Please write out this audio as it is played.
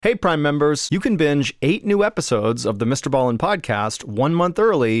Hey, Prime members, you can binge 8 new episodes of the Mr. Ballin podcast 1 month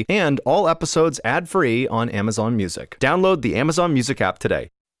early and all episodes ad-free on Amazon Music. Download the Amazon Music app today.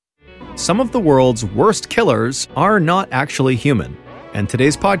 Some of the world's worst killers are not actually human, and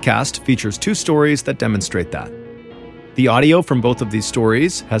today's podcast features 2 stories that demonstrate that. The audio from both of these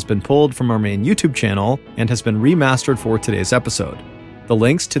stories has been pulled from our main YouTube channel and has been remastered for today's episode. The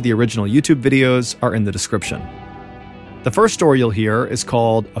links to the original YouTube videos are in the description. The first story you'll hear is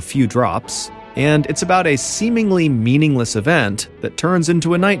called A Few Drops, and it's about a seemingly meaningless event that turns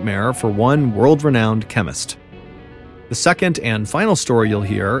into a nightmare for one world-renowned chemist. The second and final story you'll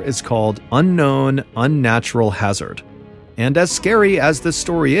hear is called Unknown Unnatural Hazard. And as scary as this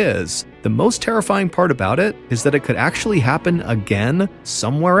story is, the most terrifying part about it is that it could actually happen again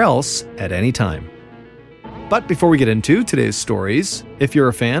somewhere else at any time. But before we get into today's stories, if you're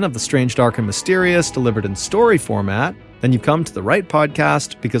a fan of the strange, dark, and mysterious delivered in story format, then you've come to the right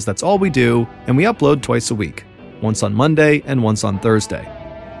podcast because that's all we do, and we upload twice a week, once on Monday and once on Thursday.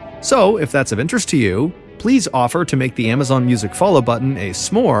 So, if that's of interest to you, please offer to make the Amazon Music follow button a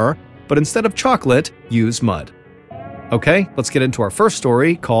s'more, but instead of chocolate, use mud. Okay, let's get into our first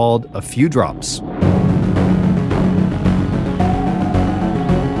story called A Few Drops.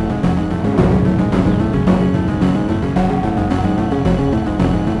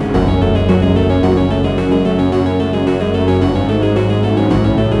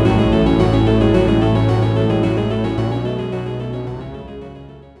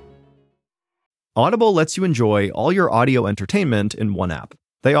 Audible lets you enjoy all your audio entertainment in one app.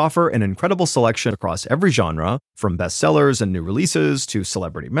 They offer an incredible selection across every genre, from bestsellers and new releases to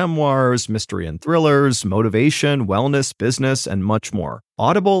celebrity memoirs, mystery and thrillers, motivation, wellness, business, and much more.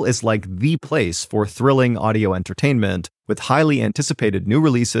 Audible is like the place for thrilling audio entertainment with highly anticipated new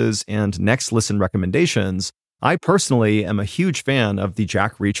releases and next listen recommendations. I personally am a huge fan of the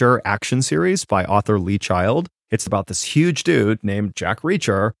Jack Reacher action series by author Lee Child. It's about this huge dude named Jack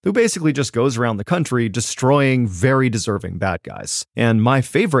Reacher who basically just goes around the country destroying very deserving bad guys. And my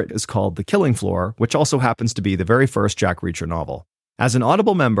favorite is called The Killing Floor, which also happens to be the very first Jack Reacher novel. As an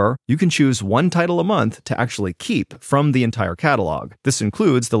Audible member, you can choose one title a month to actually keep from the entire catalog. This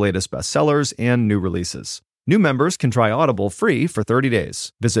includes the latest bestsellers and new releases. New members can try Audible free for 30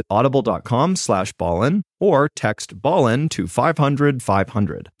 days. Visit audible.com/Ballin or text Ballin to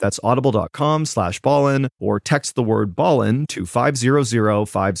 500-500. That's audible.com/Ballin or text the word Ballin to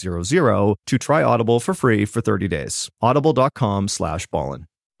 500-500 to try Audible for free for 30 days. Audible.com/Ballin.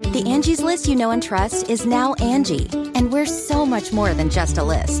 The Angie's List you know and trust is now Angie, and we're so much more than just a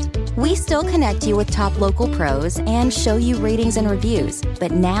list. We still connect you with top local pros and show you ratings and reviews,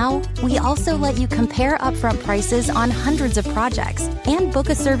 but now we also let you compare upfront prices on hundreds of projects and book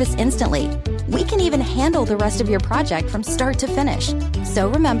a service instantly. We can even handle the rest of your project from start to finish. So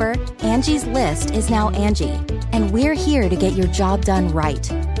remember, Angie's List is now Angie, and we're here to get your job done right.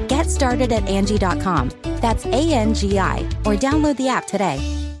 Get started at Angie.com. That's ANGI, or download the app today.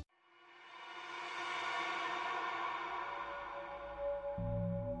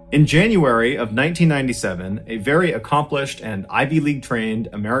 In January of 1997, a very accomplished and Ivy League-trained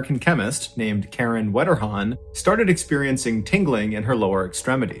American chemist named Karen Wetterhahn started experiencing tingling in her lower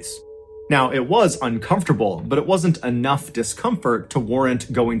extremities. Now, it was uncomfortable, but it wasn't enough discomfort to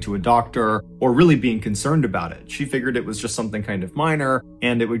warrant going to a doctor or really being concerned about it. She figured it was just something kind of minor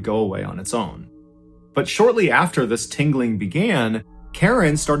and it would go away on its own. But shortly after this tingling began,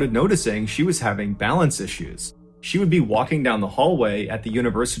 Karen started noticing she was having balance issues. She would be walking down the hallway at the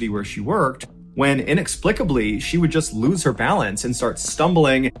university where she worked when inexplicably she would just lose her balance and start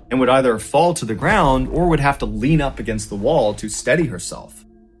stumbling and would either fall to the ground or would have to lean up against the wall to steady herself.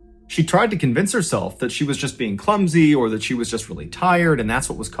 She tried to convince herself that she was just being clumsy or that she was just really tired and that's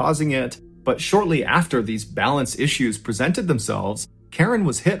what was causing it. But shortly after these balance issues presented themselves, Karen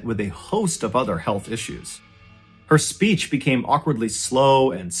was hit with a host of other health issues. Her speech became awkwardly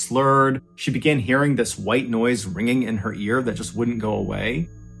slow and slurred. She began hearing this white noise ringing in her ear that just wouldn't go away.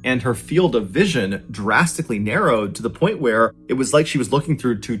 And her field of vision drastically narrowed to the point where it was like she was looking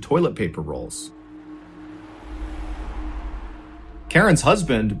through 2 toilet paper rolls. Karen's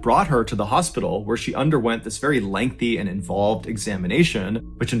husband brought her to the hospital where she underwent this very lengthy and involved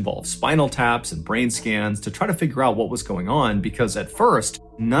examination, which involved spinal taps and brain scans to try to figure out what was going on because at first,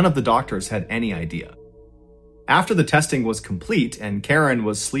 none of the doctors had any idea. After the testing was complete and Karen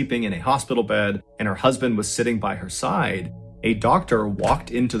was sleeping in a hospital bed and her husband was sitting by her side, a doctor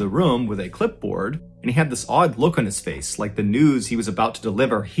walked into the room with a clipboard and he had this odd look on his face, like the news he was about to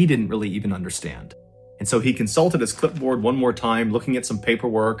deliver he didn't really even understand. And so he consulted his clipboard one more time, looking at some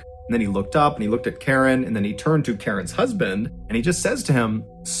paperwork, And then he looked up and he looked at Karen, and then he turned to Karen's husband and he just says to him,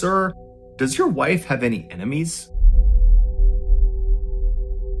 "Sir, does your wife have any enemies?"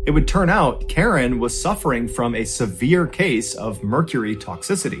 It would turn out Karen was suffering from a severe case of mercury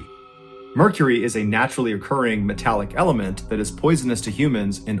toxicity. Mercury is a naturally occurring metallic element that is poisonous to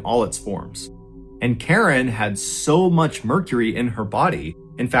humans in all its forms. And Karen had so much mercury in her body,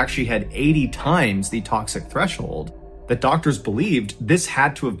 in fact, she had 80 times the toxic threshold, that doctors believed this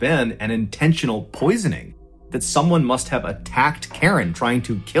had to have been an intentional poisoning, that someone must have attacked Karen trying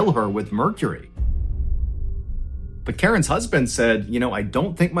to kill her with mercury. But Karen's husband said, I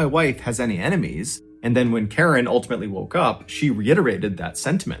don't think my wife has any enemies. And then when Karen ultimately woke up, she reiterated that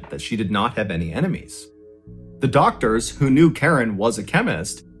sentiment, that she did not have any enemies. The doctors, who knew Karen was a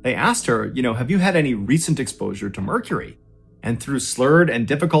chemist, they asked her, have you had any recent exposure to mercury? And through slurred and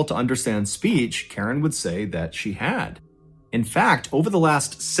difficult to understand speech, Karen would say that she had. In fact, over the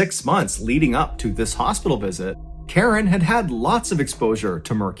last 6 months leading up to this hospital visit, Karen had had lots of exposure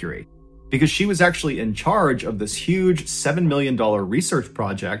to mercury, because she was actually in charge of this huge $7 million research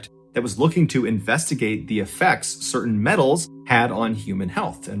project that was looking to investigate the effects certain metals had on human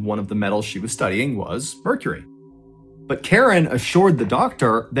health. And one of the metals she was studying was mercury. But Karen assured the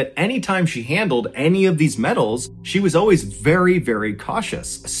doctor that anytime she handled any of these metals, she was always very, very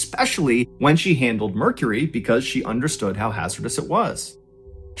cautious, especially when she handled mercury, because she understood how hazardous it was.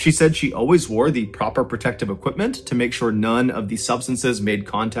 She said she always wore the proper protective equipment to make sure none of the substances made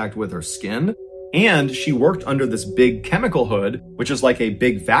contact with her skin, and she worked under this big chemical hood, which is like a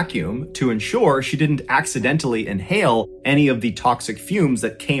big vacuum, to ensure she didn't accidentally inhale any of the toxic fumes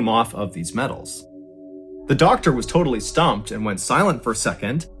that came off of these metals. The doctor was totally stumped and went silent for a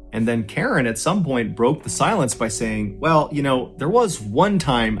second, and then Karen at some point broke the silence by saying, "Well, there was one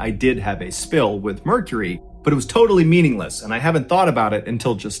time I did have a spill with mercury, but it was totally meaningless, and I haven't thought about it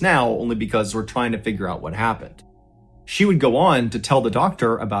until just now, only because we're trying to figure out what happened." She would go on to tell the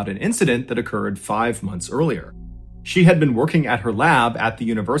doctor about an incident that occurred 5 months earlier. She had been working at her lab at the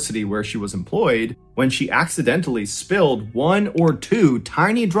university where she was employed when she accidentally spilled 1 or 2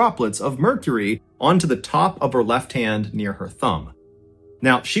 tiny droplets of mercury onto the top of her left hand near her thumb.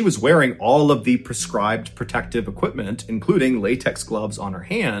 Now, she was wearing all of the prescribed protective equipment, including latex gloves on her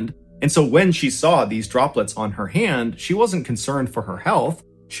hand, and so when she saw these droplets on her hand, she wasn't concerned for her health,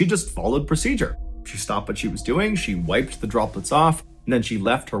 she just followed procedure. She stopped what she was doing, she wiped the droplets off, and then she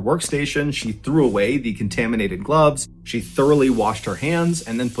left her workstation, she threw away the contaminated gloves, she thoroughly washed her hands,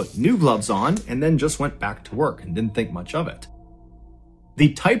 and then put new gloves on, and then just went back to work and didn't think much of it.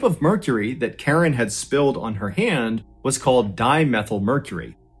 The type of mercury that Karen had spilled on her hand was called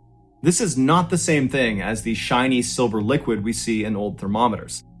dimethylmercury. This is not the same thing as the shiny silver liquid we see in old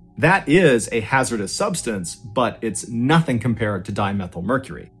thermometers. That is a hazardous substance, but it's nothing compared to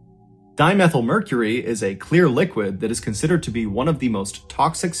dimethylmercury. Dimethylmercury is a clear liquid that is considered to be one of the most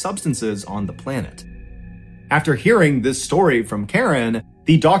toxic substances on the planet. After hearing this story from Karen,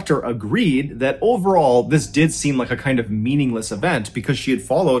 the doctor agreed that overall this did seem like a kind of meaningless event because she had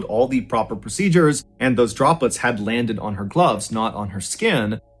followed all the proper procedures and those droplets had landed on her gloves, not on her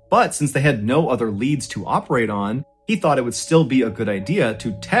skin. But since they had no other leads to operate on, he thought it would still be a good idea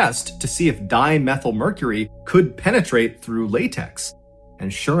to test to see if dimethylmercury could penetrate through latex.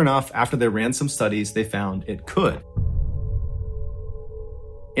 And sure enough, after they ran some studies, they found it could.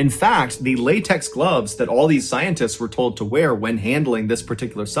 In fact, the latex gloves that all these scientists were told to wear when handling this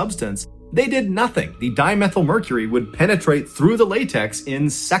particular substance, they did nothing. The dimethylmercury would penetrate through the latex in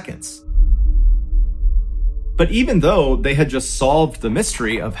seconds. But even though they had just solved the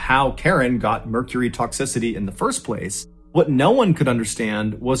mystery of how Karen got mercury toxicity in the first place, what no one could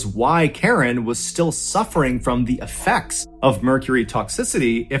understand was why Karen was still suffering from the effects of mercury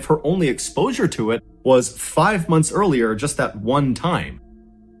toxicity if her only exposure to it was 5 months earlier, just that one time.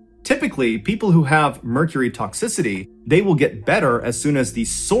 Typically, people who have mercury toxicity, they will get better as soon as the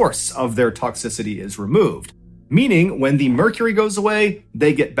source of their toxicity is removed. Meaning, when the mercury goes away,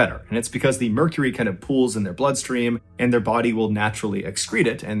 they get better. And it's because the mercury kind of pools in their bloodstream and their body will naturally excrete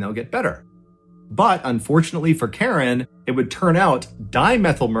it and they'll get better. But unfortunately for Karen, it would turn out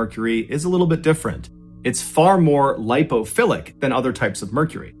dimethylmercury is a little bit different. It's far more lipophilic than other types of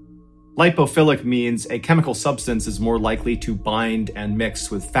mercury. Lipophilic means a chemical substance is more likely to bind and mix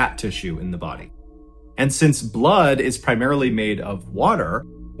with fat tissue in the body. And since blood is primarily made of water,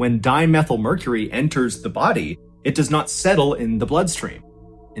 when dimethylmercury enters the body, it does not settle in the bloodstream.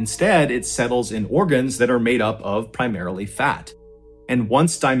 Instead, it settles in organs that are made up of primarily fat. And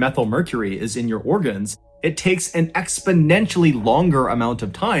once dimethylmercury is in your organs, it takes an exponentially longer amount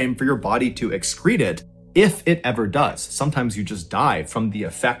of time for your body to excrete it if it ever does. Sometimes you just die from the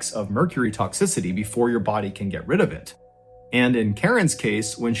effects of mercury toxicity before your body can get rid of it. And in Karen's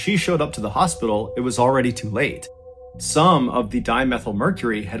case, when she showed up to the hospital, it was already too late. Some of the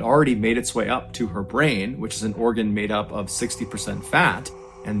dimethylmercury had already made its way up to her brain, which is an organ made up of 60% fat,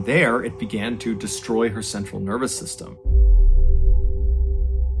 and there it began to destroy her central nervous system.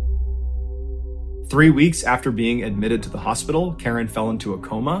 3 weeks after being admitted to the hospital, Karen fell into a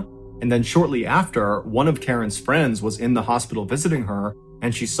coma. And then shortly after, one of Karen's friends was in the hospital visiting her,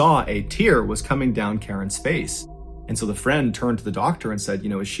 and she saw a tear was coming down Karen's face. And so the friend turned to the doctor and said,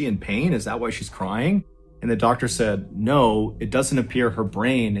 is she in pain? Is that why she's crying? And the doctor said, no, it doesn't appear her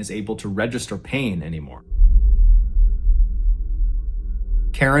brain is able to register pain anymore.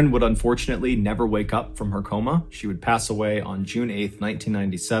 Karen would unfortunately never wake up from her coma. She would pass away on June 8th,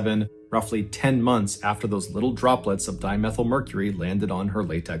 1997, roughly 10 months after those little droplets of dimethylmercury landed on her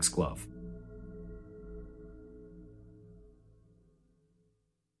latex glove.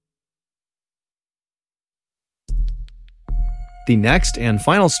 The next and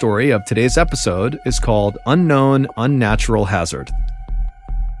final story of today's episode is called Unknown Unnatural Hazard.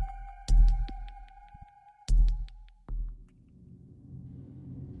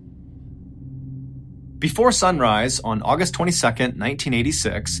 Before sunrise on August 22nd,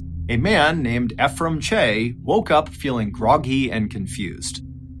 1986, a man named Ephraim Che woke up feeling groggy and confused.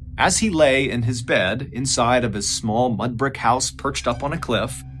 As he lay in his bed inside of his small mud brick house perched up on a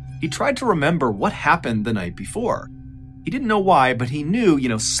cliff, he tried to remember what happened the night before. He didn't know why, but he knew,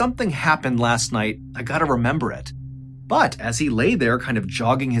 something happened last night. I gotta remember it. But as he lay there kind of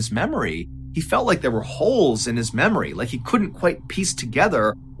jogging his memory, he felt like there were holes in his memory, like he couldn't quite piece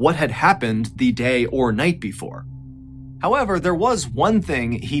together what had happened the day or night before. However, there was one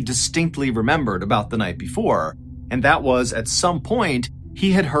thing he distinctly remembered about the night before, and that was at some point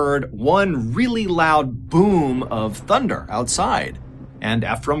he had heard one really loud boom of thunder outside. And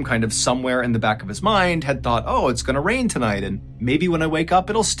Ephraim, kind of somewhere in the back of his mind, had thought, oh, it's going to rain tonight, and maybe when I wake up,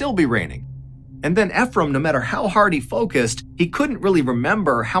 it'll still be raining. And then Ephraim, no matter how hard he focused, he couldn't really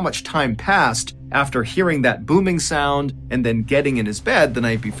remember how much time passed after hearing that booming sound and then getting in his bed the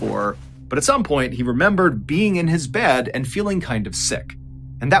night before. But at some point, he remembered being in his bed and feeling kind of sick.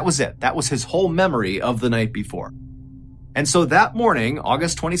 And that was it. That was his whole memory of the night before. And so that morning,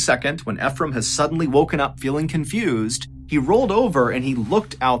 August 22nd, when Ephraim has suddenly woken up feeling confused, he rolled over and he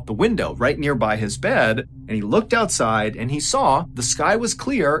looked out the window right nearby his bed, and he looked outside and he saw the sky was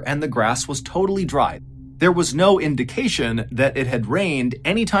clear and the grass was totally dry. There was no indication that it had rained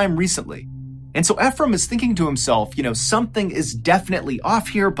anytime recently. And so Ephraim is thinking to himself, something is definitely off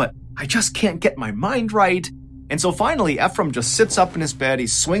here, but I just can't get my mind right. And so finally, Ephraim just sits up in his bed, he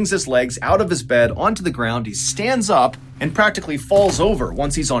swings his legs out of his bed onto the ground, he stands up and practically falls over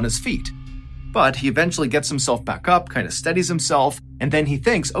once he's on his feet. But he eventually gets himself back up, kind of steadies himself, and then he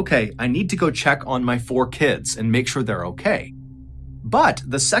thinks, okay, I need to go check on my 4 kids and make sure they're okay. But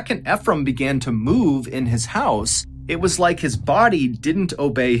the second Ephraim began to move in his house, it was like his body didn't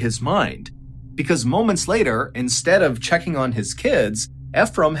obey his mind. Because moments later, instead of checking on his kids,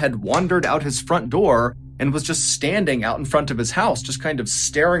 Ephraim had wandered out his front door and was just standing out in front of his house, just kind of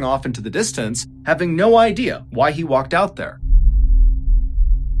staring off into the distance, having no idea why he walked out there.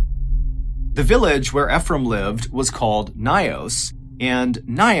 The village where Ephraim lived was called Nios, and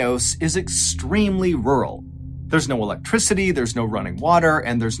Nios is extremely rural. There's no electricity, there's no running water,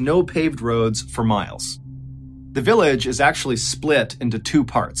 and there's no paved roads for miles. The village is actually split into 2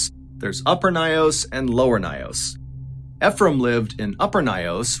 parts. There's Upper Nios and Lower Nios. Ephraim lived in Upper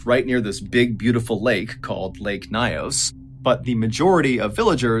Nios, right near this big, beautiful lake called Lake Nios, but the majority of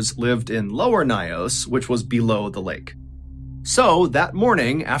villagers lived in Lower Nios, which was below the lake. So that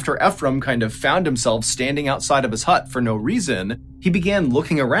morning, after Ephraim kind of found himself standing outside of his hut for no reason, he began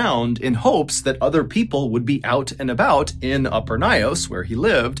looking around in hopes that other people would be out and about in Upper Nios, where he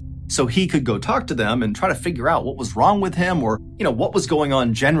lived, so he could go talk to them and try to figure out what was wrong with him or, what was going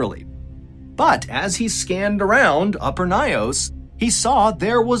on generally. But as he scanned around Upper Nios, he saw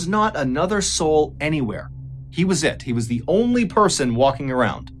there was not another soul anywhere. He was it. He was the only person walking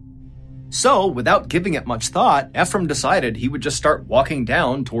around. So, without giving it much thought, Ephraim decided he would just start walking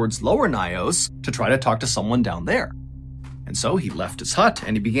down towards Lower Nios to try to talk to someone down there. And so he left his hut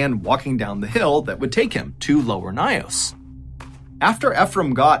and he began walking down the hill that would take him to Lower Nios. After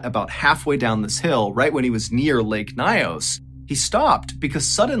Ephraim got about halfway down this hill, right when he was near Lake Nios, he stopped because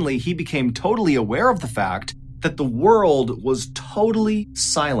suddenly he became totally aware of the fact that the world was totally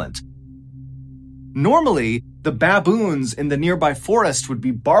silent. Normally, the baboons in the nearby forest would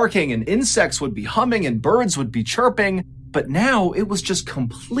be barking and insects would be humming and birds would be chirping, but now it was just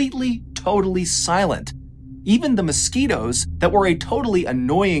completely, totally silent. even the mosquitoes that were a totally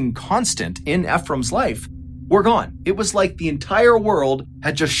annoying constant in Ephraim's life were gone. It was like the entire world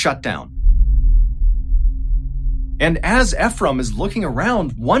had just shut down. And as Ephraim is looking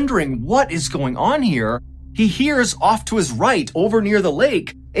around, wondering what is going on here, he hears off to his right, over near the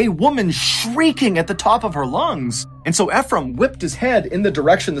lake, a woman shrieking at the top of her lungs. And so Ephraim whipped his head in the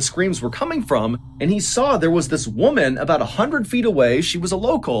direction the screams were coming from, and he saw there was this woman about 100 feet away. She was a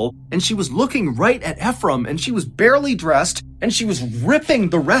local, and she was looking right at Ephraim, and she was barely dressed, and she was ripping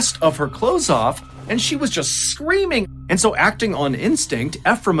the rest of her clothes off, and she was just screaming. And so, acting on instinct,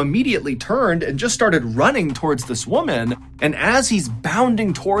 Ephraim immediately turned and just started running towards this woman. And as he's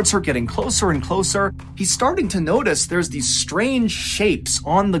bounding towards her, getting closer and closer, he's starting to notice there's these strange shapes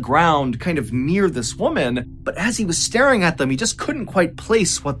on the ground kind of near this woman. But as he was staring at them, he just couldn't quite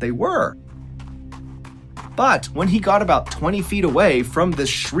place what they were. But when he got about 20 feet away from this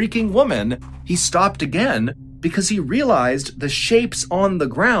shrieking woman, he stopped again, because he realized the shapes on the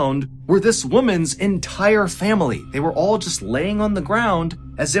ground were this woman's entire family. They were all just laying on the ground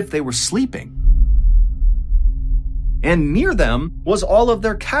as if they were sleeping. And near them was all of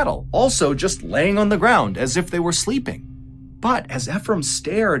their cattle, also just laying on the ground as if they were sleeping. But as Ephraim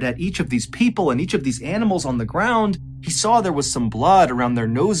stared at each of these people and each of these animals on the ground, he saw there was some blood around their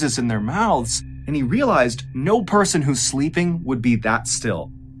noses and their mouths, and he realized no person who's sleeping would be that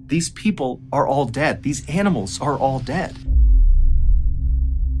still. These people are all dead. These animals are all dead.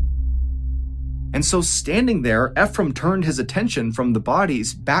 And so standing there, Ephraim turned his attention from the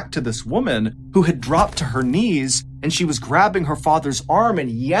bodies back to this woman who had dropped to her knees, and she was grabbing her father's arm and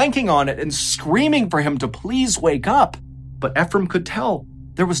yanking on it and screaming for him to please wake up. But Ephraim could tell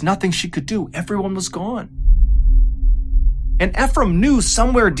there was nothing she could do. Everyone was gone. And Ephraim knew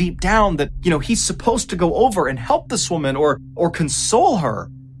somewhere deep down that, he's supposed to go over and help this woman or console her.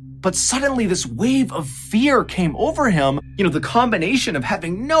 But suddenly this wave of fear came over him, the combination of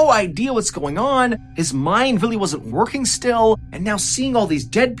having no idea what's going on, his mind really wasn't working still, and now seeing all these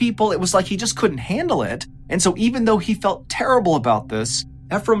dead people, it was like he just couldn't handle it. And so even though he felt terrible about this,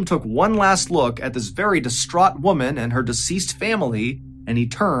 Ephraim took one last look at this very distraught woman and her deceased family, and he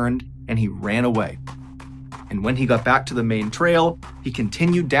turned and he ran away. And when he got back to the main trail, he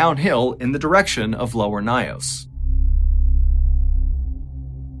continued downhill in the direction of Lower Nios.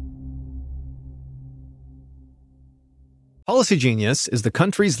 Policygenius is the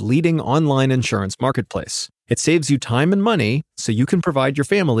country's leading online insurance marketplace. It saves you time and money so you can provide your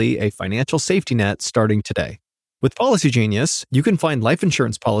family a financial safety net starting today. With Policygenius, you can find life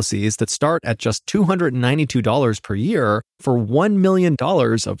insurance policies that start at just $292 per year for $1 million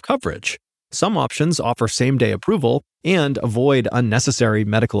of coverage. Some options offer same-day approval and avoid unnecessary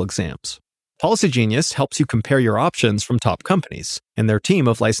medical exams. Policygenius helps you compare your options from top companies, and their team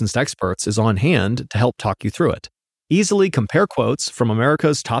of licensed experts is on hand to help talk you through it. Easily compare quotes from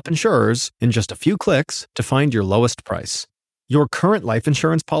America's top insurers in just a few clicks to find your lowest price. Your current life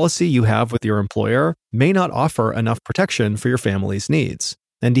insurance policy you have with your employer may not offer enough protection for your family's needs.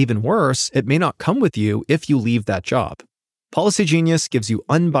 And even worse, it may not come with you if you leave that job. Policygenius gives you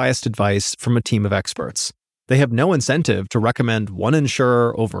unbiased advice from a team of experts. They have no incentive to recommend one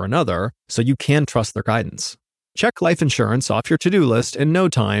insurer over another, so you can trust their guidance. Check life insurance off your to-do list in no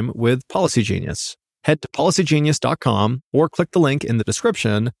time with Policygenius. Head to policygenius.com or click the link in the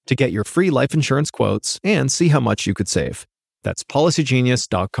description to get your free life insurance quotes and see how much you could save. That's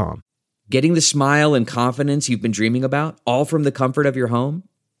policygenius.com. Getting the smile and confidence you've been dreaming about, all from the comfort of your home,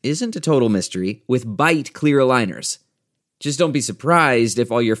 isn't a total mystery with Byte clear aligners. Just don't be surprised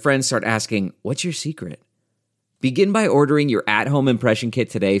if all your friends start asking, "What's your secret?" Begin by ordering your at-home impression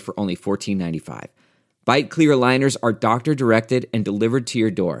kit today for only $14.95. Byte clear aligners are doctor-directed and delivered to your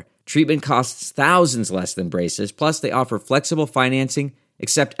door. Treatment costs thousands less than braces, plus they offer flexible financing,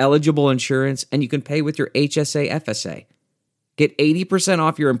 accept eligible insurance, and you can pay with your HSA FSA. Get 80%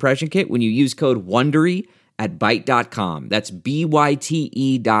 off your impression kit when you use code WONDERY at Byte.com. That's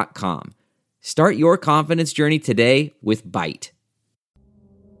BYTE.com. Start your confidence journey today with Byte.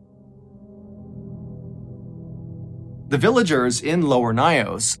 The villagers in Lower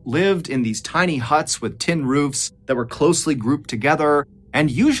Nios lived in these tiny huts with tin roofs that were closely grouped together, and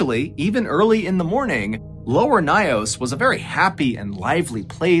usually, even early in the morning, Lower Nios was a very happy and lively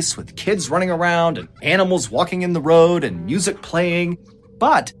place with kids running around and animals walking in the road and music playing.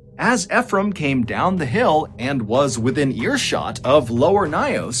 But as Ephraim came down the hill and was within earshot of Lower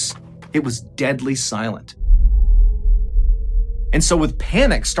Nios, it was deadly silent. And so with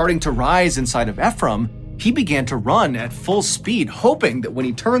panic starting to rise inside of Ephraim, he began to run at full speed, hoping that when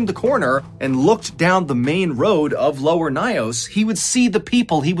he turned the corner and looked down the main road of Lower Nios, he would see the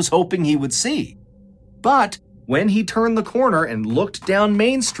people he was hoping he would see. But when he turned the corner and looked down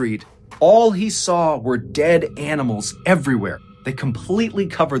Main Street, all he saw were dead animals everywhere. They completely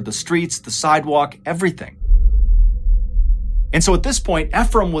covered the streets, the sidewalk, everything. And so at this point,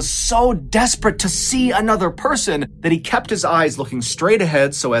 Ephraim was so desperate to see another person that he kept his eyes looking straight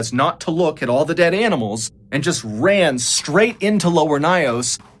ahead so as not to look at all the dead animals and just ran straight into Lower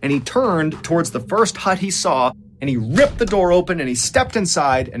Nios, and he turned towards the first hut he saw and he ripped the door open and he stepped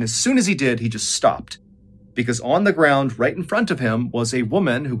inside, and as soon as he did, he just stopped. Because on the ground right in front of him was a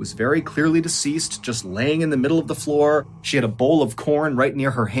woman who was very clearly deceased, just laying in the middle of the floor. She had a bowl of corn right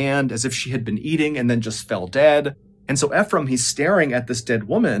near her hand as if she had been eating and then just fell dead. And so Ephraim, he's staring at this dead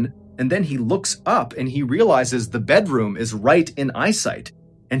woman, and then he looks up and he realizes the bedroom is right in eyesight,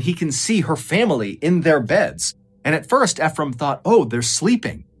 and he can see her family in their beds. And at first, Ephraim thought, oh, they're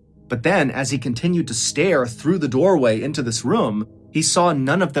sleeping. But then, as he continued to stare through the doorway into this room, he saw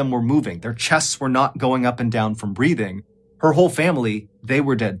none of them were moving. Their chests were not going up and down from breathing. Her whole family, they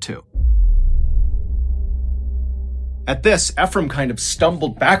were dead too. At this, Ephraim kind of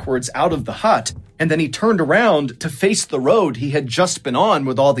stumbled backwards out of the hut, and then he turned around to face the road he had just been on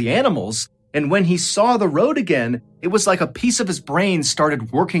with all the animals. And when he saw the road again, it was like a piece of his brain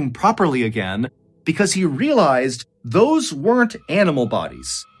started working properly again, because he realized those weren't animal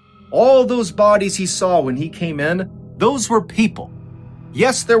bodies. All those bodies he saw when he came in, those were people.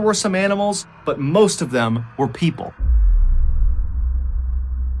 Yes, there were some animals, but most of them were people.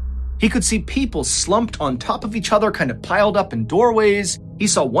 He could see people slumped on top of each other, kind of piled up in doorways. He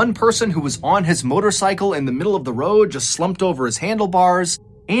saw one person who was on his motorcycle in the middle of the road, just slumped over his handlebars.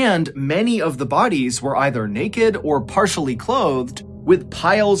 And many of the bodies were either naked or partially clothed, with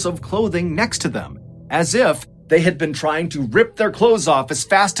piles of clothing next to them, as if they had been trying to rip their clothes off as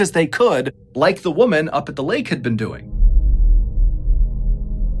fast as they could, like the woman up at the lake had been doing.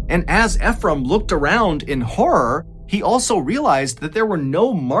 And as Ephraim looked around in horror, he also realized that there were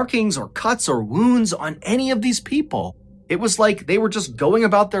no markings or cuts or wounds on any of these people. It was like they were just going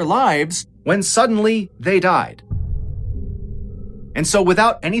about their lives when suddenly they died. And so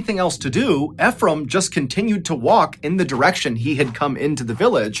without anything else to do, Ephraim just continued to walk in the direction he had come into the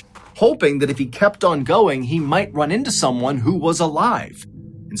village, hoping that if he kept on going, he might run into someone who was alive.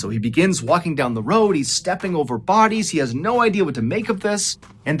 And so he begins walking down the road, he's stepping over bodies, he has no idea what to make of this,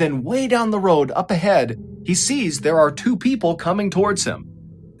 and then way down the road, up ahead, he sees there are two people coming towards him.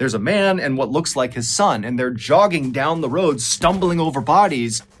 There's a man and what looks like his son, and they're jogging down the road, stumbling over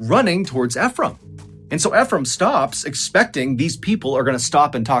bodies, running towards Ephraim. And so Ephraim stops, expecting these people are going to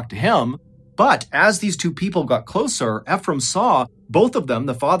stop and talk to him. But as these two people got closer, Ephraim saw both of them,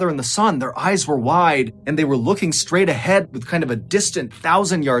 the father and the son, their eyes were wide, and they were looking straight ahead with kind of a distant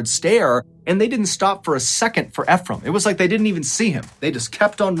 1,000-yard stare, and they didn't stop for a second for Ephraim. It was like they didn't even see him. They just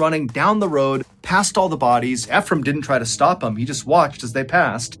kept on running down the road, past all the bodies. Ephraim didn't try to stop them. He just watched as they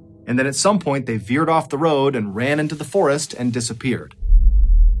passed. And then at some point, they veered off the road and ran into the forest and disappeared.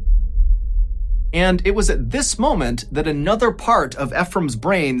 And it was at this moment that another part of Ephraim's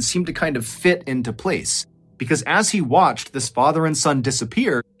brain seemed to kind of fit into place. Because as he watched this father and son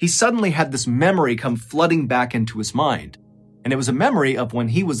disappear, he suddenly had this memory come flooding back into his mind. And it was a memory of when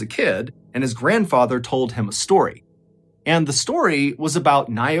he was a kid and his grandfather told him a story. And the story was about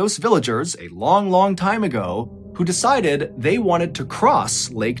Nios villagers a long, long time ago who decided they wanted to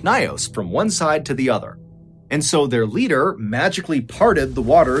cross Lake Nios from one side to the other. And so their leader magically parted the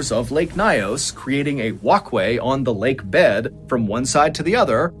waters of Lake Nios, creating a walkway on the lake bed from one side to the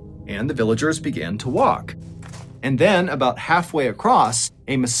other, and the villagers began to walk. And then, about halfway across,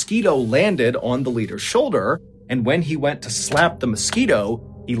 a mosquito landed on the leader's shoulder, and when he went to slap the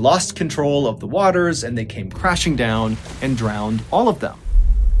mosquito, he lost control of the waters and they came crashing down and drowned all of them.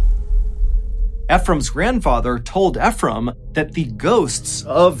 Ephraim's grandfather told Ephraim that the ghosts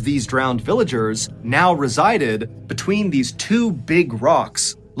of these drowned villagers now resided between these two big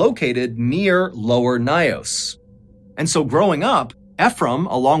rocks located near Lower Nios. And so growing up, Ephraim,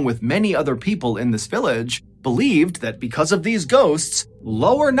 along with many other people in this village, believed that because of these ghosts,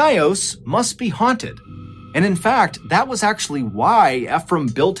 Lower Nios must be haunted. And in fact, that was actually why Ephraim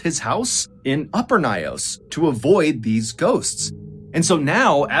built his house in Upper Nios, to avoid these ghosts. And so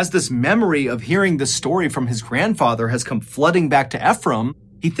now, as this memory of hearing this story from his grandfather has come flooding back to Ephraim,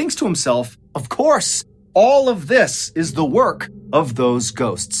 he thinks to himself, of course, all of this is the work of those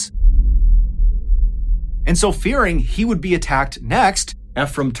ghosts. And so fearing he would be attacked next,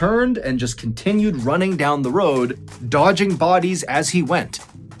 Ephraim turned and just continued running down the road, dodging bodies as he went.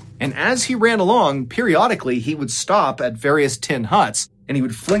 And as he ran along, periodically he would stop at various tin huts, and he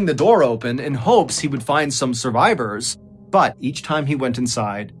would fling the door open in hopes he would find some survivors. But each time he went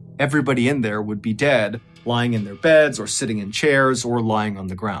inside, everybody in there would be dead, lying in their beds or sitting in chairs or lying on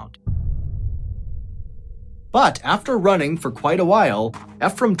the ground. But after running for quite a while,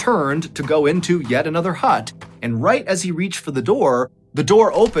 Ephraim turned to go into yet another hut, and right as he reached for the door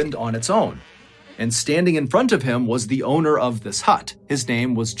opened on its own. And standing in front of him was the owner of this hut. His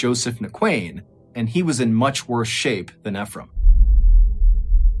name was Joseph Nequain, and he was in much worse shape than Ephraim.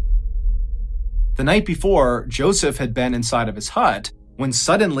 The night before, Joseph had been inside of his hut when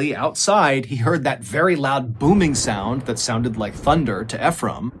suddenly outside he heard that very loud booming sound that sounded like thunder to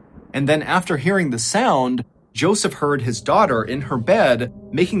Ephraim. And then after hearing the sound, Joseph heard his daughter in her bed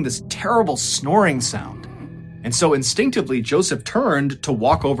making this terrible snoring sound. And so instinctively, Joseph turned to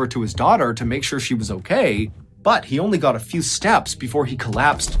walk over to his daughter to make sure she was okay, but he only got a few steps before he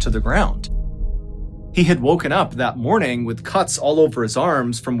collapsed to the ground. He had woken up that morning with cuts all over his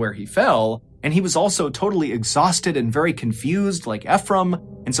arms from where he fell, and he was also totally exhausted and very confused like Ephraim,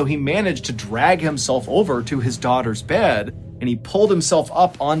 and so he managed to drag himself over to his daughter's bed, and he pulled himself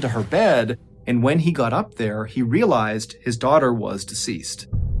up onto her bed, and when he got up there, he realized his daughter was deceased.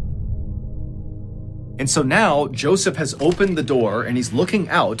 And so now Joseph has opened the door and he's looking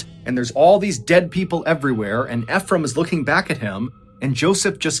out, and there's all these dead people everywhere, and Ephraim is looking back at him, and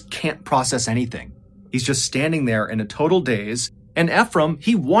Joseph just can't process anything. He's just standing there in a total daze, and Ephraim,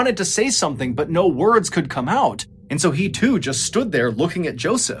 he wanted to say something, but no words could come out. And so he too just stood there looking at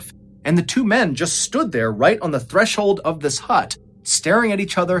Joseph. And the two men just stood there right on the threshold of this hut, staring at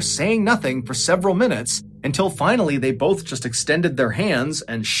each other, saying nothing for several minutes, until finally they both just extended their hands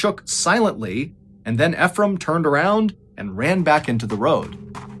and shook silently, and then Ephraim turned around and ran back into the road.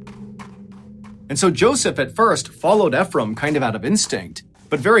 And so Joseph at first followed Ephraim kind of out of instinct,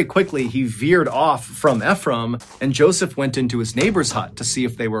 but very quickly he veered off from Ephraim, and Joseph went into his neighbor's hut to see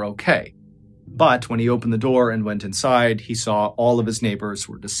if they were okay. But when he opened the door and went inside, he saw all of his neighbors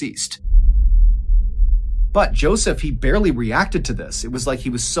were deceased. But Joseph, he barely reacted to this. It was like he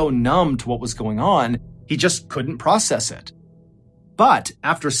was so numb to what was going on, he just couldn't process it. But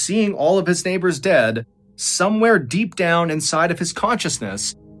after seeing all of his neighbors dead, somewhere deep down inside of his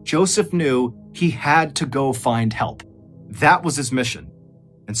consciousness, Joseph knew he had to go find help. That was his mission.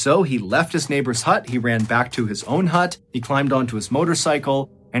 And so he left his neighbor's hut, he ran back to his own hut, he climbed onto his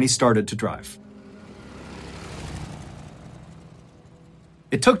motorcycle, and he started to drive.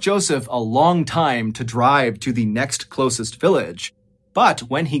 It took Joseph a long time to drive to the next closest village, but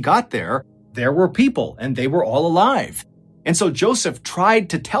when he got there were people, and they were all alive. And so Joseph tried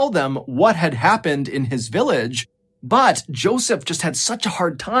to tell them what had happened in his village, but Joseph just had such a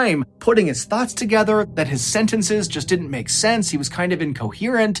hard time putting his thoughts together that his sentences just didn't make sense. He was kind of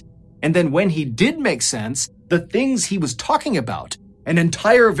incoherent. And then when he did make sense, the things he was talking about, an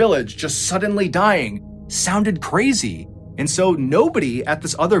entire village just suddenly dying, sounded crazy. And so nobody at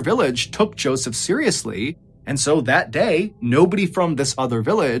this other village took Joseph seriously. And so that day, nobody from this other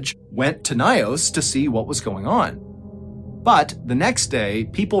village went to Nios to see what was going on. But the next day,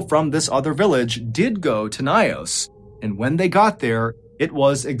 people from this other village did go to Nios, and when they got there, it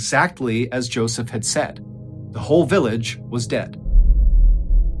was exactly as Joseph had said. The whole village was dead.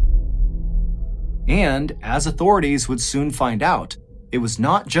 And as authorities would soon find out, it was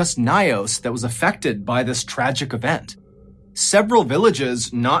not just Nios that was affected by this tragic event. Several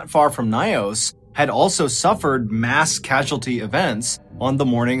villages not far from Nios had also suffered mass casualty events on the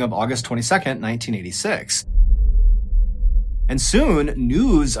morning of August 22nd, 1986. And soon,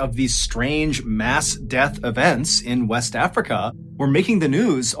 news of these strange mass death events in West Africa were making the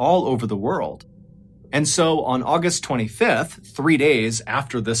news all over the world. And so on August 25th, 3 days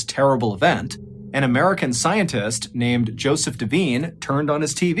after this terrible event, an American scientist named Joseph Devine turned on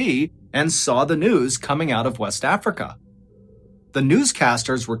his TV and saw the news coming out of West Africa. The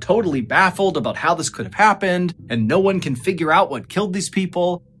newscasters were totally baffled about how this could have happened, and no one can figure out what killed these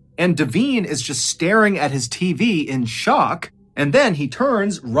people. And Devine is just staring at his TV in shock. And then he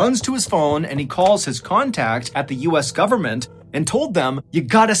turns, runs to his phone, and he calls his contact at the US government and told them, "You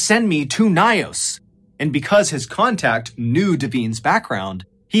gotta send me to Nios." And because his contact knew Devine's background,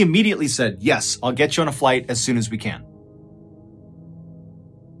 he immediately said, "Yes, I'll get you on a flight as soon as we can."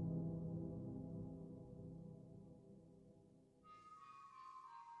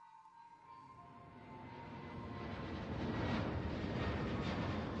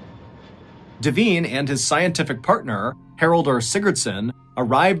 Devine and his scientific partner, Haraldur Sigurdsson,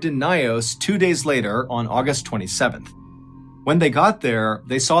 arrived in Nios 2 days later on August 27th. When they got there,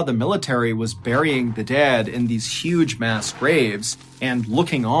 they saw the military was burying the dead in these huge mass graves, and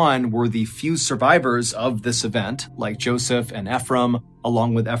looking on were the few survivors of this event, like Joseph and Ephraim.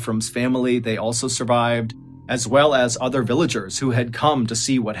 Along with Ephraim's family, they also survived, as well as other villagers who had come to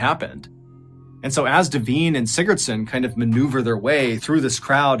see what happened. And so as Devine and Sigurdsson kind of maneuver their way through this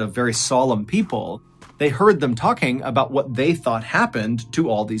crowd of very solemn people, they heard them talking about what they thought happened to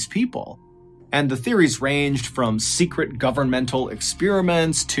all these people. And the theories ranged from secret governmental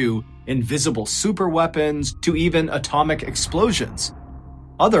experiments to invisible superweapons to even atomic explosions.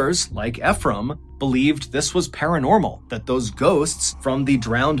 Others, like Ephraim, believed this was paranormal, that those ghosts from the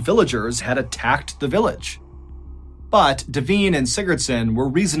drowned villagers had attacked the village. But Devine and Sigurdsson were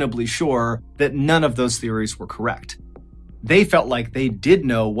reasonably sure that none of those theories were correct. They felt like they did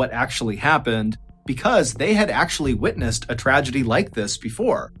know what actually happened because they had actually witnessed a tragedy like this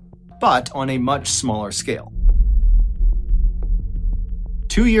before, but on a much smaller scale.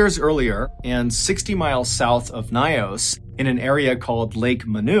 2 years earlier, and 60 miles south of Nyos, in an area called Lake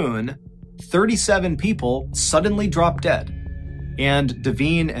Manoon, 37 people suddenly dropped dead. And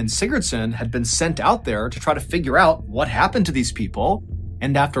Devine and Sigurdsson had been sent out there to try to figure out what happened to these people,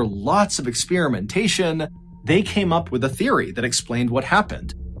 and after lots of experimentation, they came up with a theory that explained what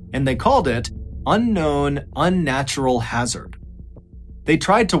happened, and they called it Unknown Unnatural Hazard. They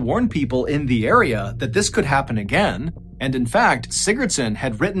tried to warn people in the area that this could happen again, and in fact, Sigurdsson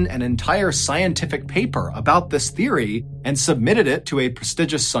had written an entire scientific paper about this theory and submitted it to a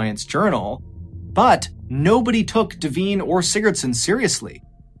prestigious science journal, but nobody took Devine or Sigurdsson seriously.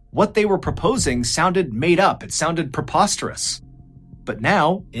 What they were proposing sounded made up, it sounded preposterous. But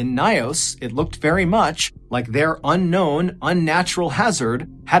now, in Nyos, it looked very much like their unknown, unnatural hazard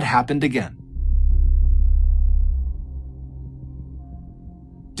had happened again.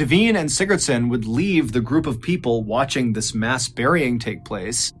 Devine and Sigurdsson would leave the group of people watching this mass burying take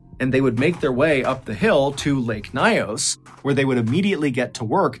place, and they would make their way up the hill to Lake Nyos, where they would immediately get to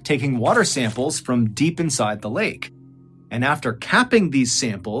work taking water samples from deep inside the lake. And after capping these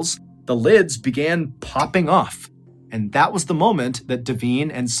samples, the lids began popping off. And that was the moment that Devine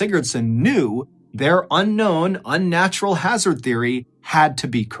and Sigurdsson knew their unknown, unnatural hazard theory had to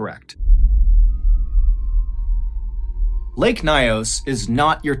be correct. Lake Nyos is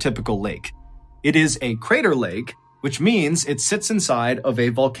not your typical lake. It is a crater lake, which means it sits inside of a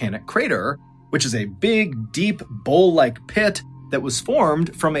volcanic crater, which is a big, deep, bowl-like pit that was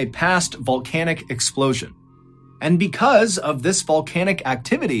formed from a past volcanic explosion. And because of this volcanic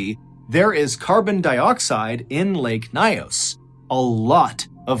activity, there is carbon dioxide in Lake Nyos. A lot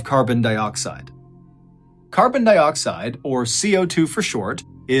of carbon dioxide. Carbon dioxide, or CO2 for short,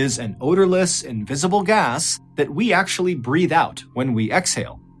 is an odorless, invisible gas that we actually breathe out when we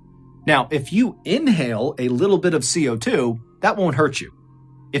exhale. Now, if you inhale a little bit of CO2, that won't hurt you.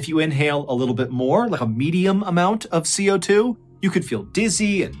 If you inhale a little bit more, like a medium amount of CO2, you could feel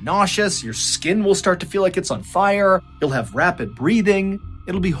dizzy and nauseous, your skin will start to feel like it's on fire, you'll have rapid breathing.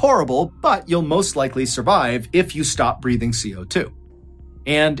 It'll be horrible, but you'll most likely survive if you stop breathing CO2.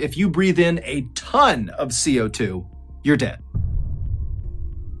 And if you breathe in a ton of CO2, you're dead.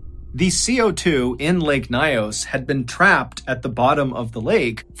 The CO2 in Lake Nyos had been trapped at the bottom of the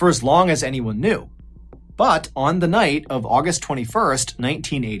lake for as long as anyone knew. But on the night of August 21st,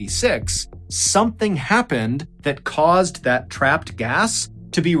 1986, something happened that caused that trapped gas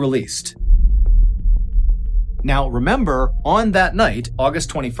to be released. Now remember, on that night, August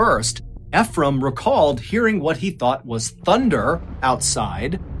 21st, Ephraim recalled hearing what he thought was thunder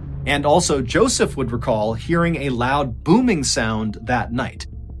outside, and also Joseph would recall hearing a loud booming sound that night.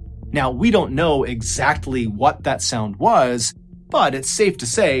 Now, we don't know exactly what that sound was, but it's safe to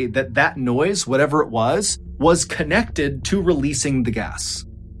say that that noise, whatever it was connected to releasing the gas.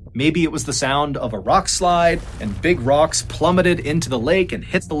 Maybe it was the sound of a rock slide, and big rocks plummeted into the lake and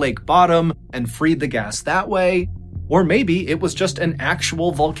hit the lake bottom and freed the gas that way. Or maybe it was just an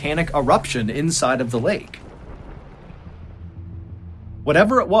actual volcanic eruption inside of the lake.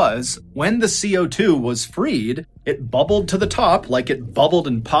 Whatever it was, when the CO2 was freed, it bubbled to the top like it bubbled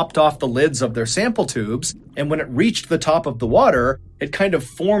and popped off the lids of their sample tubes, and when it reached the top of the water, it kind of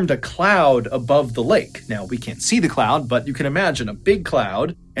formed a cloud above the lake. Now, we can't see the cloud, but you can imagine a big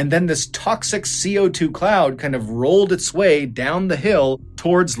cloud, and then this toxic CO2 cloud kind of rolled its way down the hill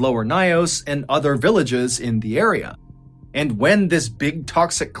towards Lower Nyos and other villages in the area. And when this big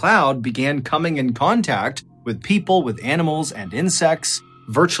toxic cloud began coming in contact with people, with animals, and insects,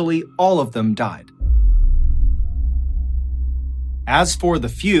 virtually all of them died. As for the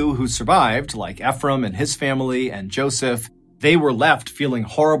few who survived, like Ephraim and his family and Joseph, they were left feeling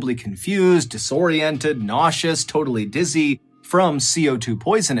horribly confused, disoriented, nauseous, totally dizzy from CO2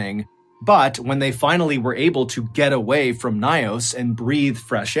 poisoning. But when they finally were able to get away from Nyos and breathe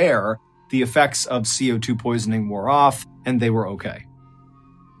fresh air, the effects of CO2 poisoning wore off and they were okay.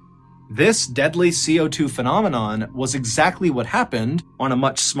 This deadly CO2 phenomenon was exactly what happened on a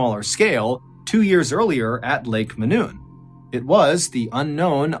much smaller scale 2 years earlier at Lake Manoon. It was the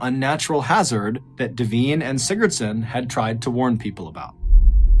unknown unnatural hazard that Devine and Sigurdsson had tried to warn people about.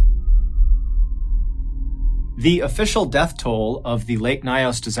 The official death toll of the Lake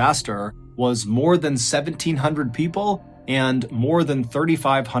Nyos disaster was more than 1,700 people and more than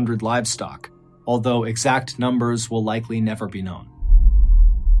 3,500 livestock, although exact numbers will likely never be known.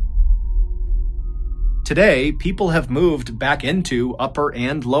 Today, people have moved back into Upper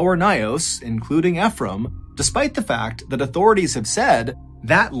and Lower Nyos, including Ephraim, despite the fact that authorities have said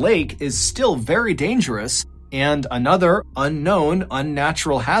that lake is still very dangerous and another unknown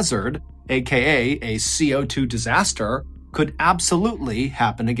unnatural hazard, aka a CO2 disaster, could absolutely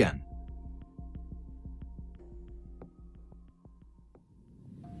happen again.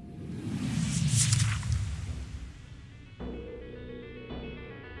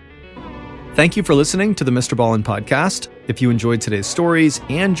 Thank you for listening to the Mr. Ballin podcast. If you enjoyed today's stories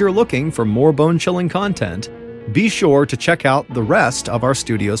and you're looking for more bone-chilling content, be sure to check out the rest of our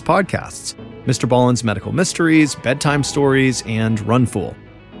studio's podcasts, Mr. Ballin's Medical Mysteries, Bedtime Stories, and Runfool.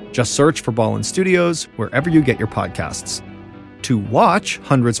 Just search for Ballin Studios wherever you get your podcasts. To watch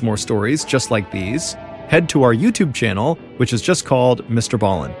hundreds more stories just like these, head to our YouTube channel, which is just called Mr.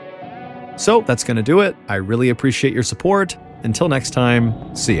 Ballin. So that's going to do it. I really appreciate your support. Until next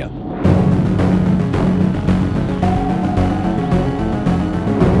time, see ya.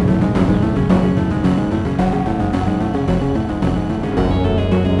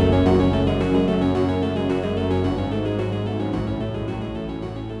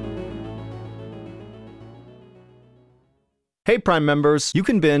 Hey, Prime members, you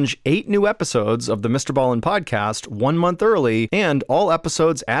can binge 8 new episodes of the Mr. Ballin podcast 1 month early and all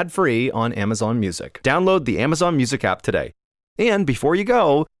episodes ad-free on Amazon Music. Download the Amazon Music app today. And before you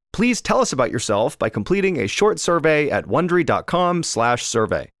go, please tell us about yourself by completing a short survey at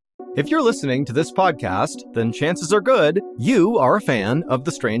Wondery.com/survey. If you're listening to this podcast, then chances are good you are a fan of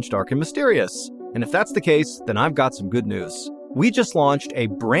The Strange, Dark, and Mysterious. And if that's the case, then I've got some good news. We just launched a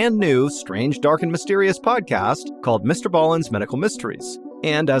brand new Strange, Dark, and Mysterious podcast called Mr. Ballin's Medical Mysteries.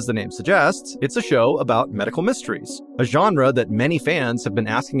 And as the name suggests, it's a show about medical mysteries, a genre that many fans have been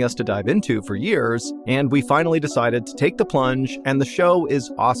asking us to dive into for years, and we finally decided to take the plunge, and the show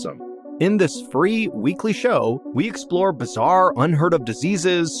is awesome. In this free weekly show, we explore bizarre, unheard-of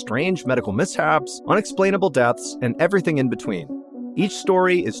diseases, strange medical mishaps, unexplainable deaths, and everything in between. Each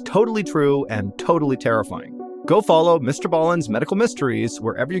story is totally true and totally terrifying. Go follow Mr. Ballin's Medical Mysteries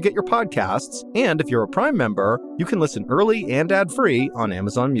wherever you get your podcasts, and if you're a Prime member, you can listen early and ad-free on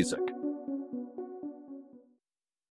Amazon Music.